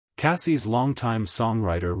Cassie's longtime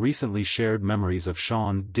songwriter recently shared memories of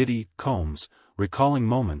Sean "Diddy" Combs, recalling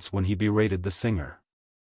moments when he berated the singer.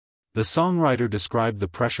 The songwriter described the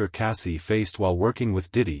pressure Cassie faced while working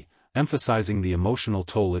with Diddy, emphasizing the emotional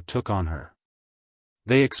toll it took on her.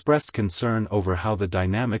 They expressed concern over how the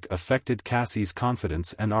dynamic affected Cassie's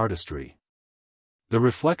confidence and artistry. The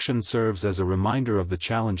reflection serves as a reminder of the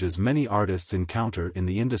challenges many artists encounter in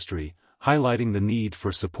the industry, highlighting the need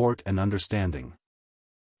for support and understanding.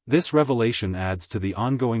 This revelation adds to the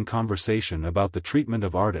ongoing conversation about the treatment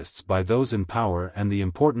of artists by those in power and the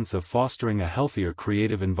importance of fostering a healthier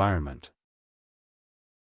creative environment.